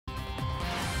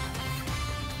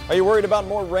Are you worried about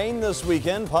more rain this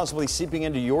weekend, possibly seeping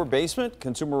into your basement?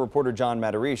 Consumer reporter John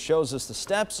Matarese shows us the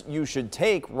steps you should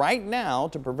take right now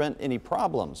to prevent any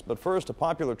problems. But first, a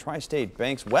popular tri-state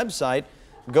bank's website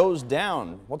goes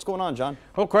down. What's going on, John?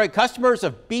 Well, Craig, customers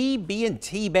of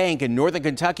BB&T Bank in Northern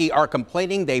Kentucky are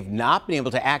complaining they've not been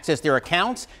able to access their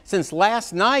accounts since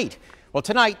last night. Well,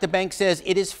 tonight, the bank says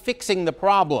it is fixing the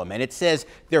problem, and it says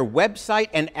their website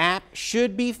and app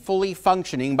should be fully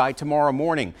functioning by tomorrow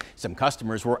morning. Some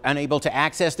customers were unable to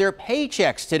access their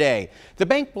paychecks today. The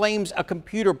bank blames a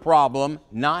computer problem,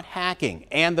 not hacking,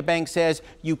 and the bank says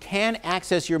you can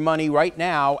access your money right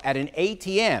now at an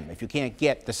ATM if you can't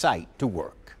get the site to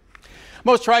work.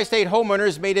 Most tri-state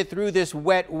homeowners made it through this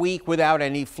wet week without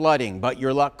any flooding, but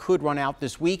your luck could run out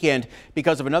this weekend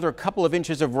because of another couple of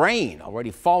inches of rain already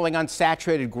falling on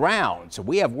saturated ground. So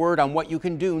we have word on what you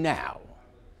can do now.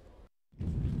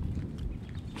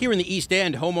 Here in the East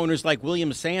End, homeowners like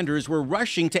William Sanders were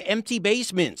rushing to empty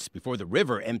basements before the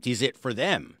river empties it for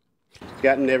them.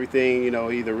 Gotten everything,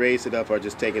 either raised it up or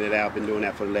just taking it out. Been doing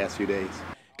that for the last few days.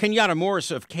 Kenyatta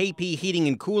Morris of KP Heating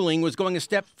and Cooling was going a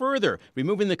step further,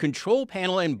 removing the control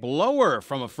panel and blower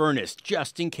from a furnace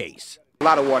just in case. A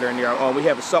lot of water in there. We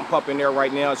have a sump pump in there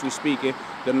right now as we're speaking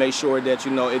to make sure that,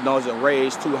 it doesn't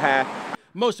raise too high.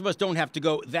 Most of us don't have to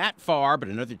go that far, but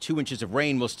another 2 inches of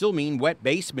rain will still mean wet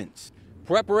basements.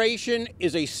 Preparation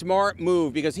is a smart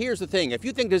move because here's the thing. If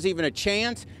you think there's even a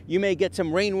chance you may get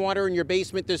some rainwater in your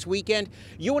basement this weekend,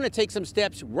 you want to take some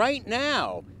steps right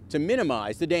now to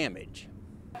minimize the damage.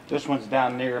 This one's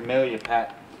down near Amelia,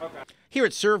 Pat. Okay. Here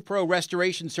at ServPro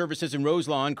Restoration Services in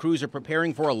Roselawn, crews are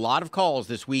preparing for a lot of calls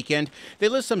this weekend. They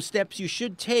list some steps you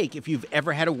should take if you've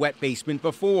ever had a wet basement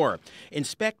before.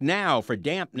 Inspect now for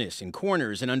dampness in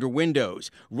corners and under windows.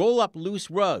 Roll up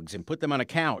loose rugs and put them on a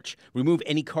couch. Remove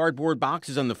any cardboard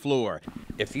boxes on the floor.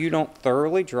 If you don't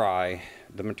thoroughly dry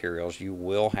the materials, you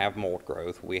will have mold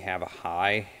growth. We have a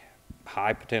high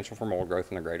potential for mold growth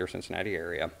in the greater Cincinnati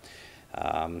area.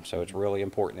 So it's really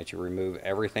important that you remove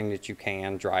everything that you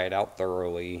can, dry it out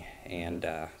thoroughly, and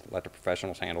let the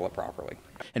professionals handle it properly.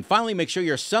 And finally, make sure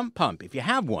your sump pump, if you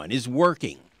have one, is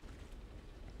working.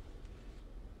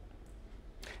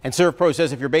 And ServPro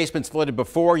says if your basement's flooded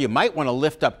before, you might want to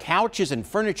lift up couches and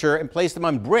furniture and place them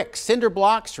on bricks, cinder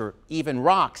blocks, or even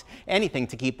rocks. Anything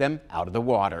to keep them out of the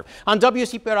water. On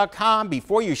WCPO.com,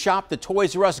 before you shop the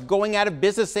Toys R Us going out of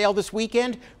business sale this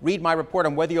weekend, read my report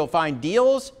on whether you'll find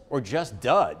deals or just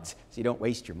duds so you don't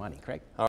waste your money. Craig?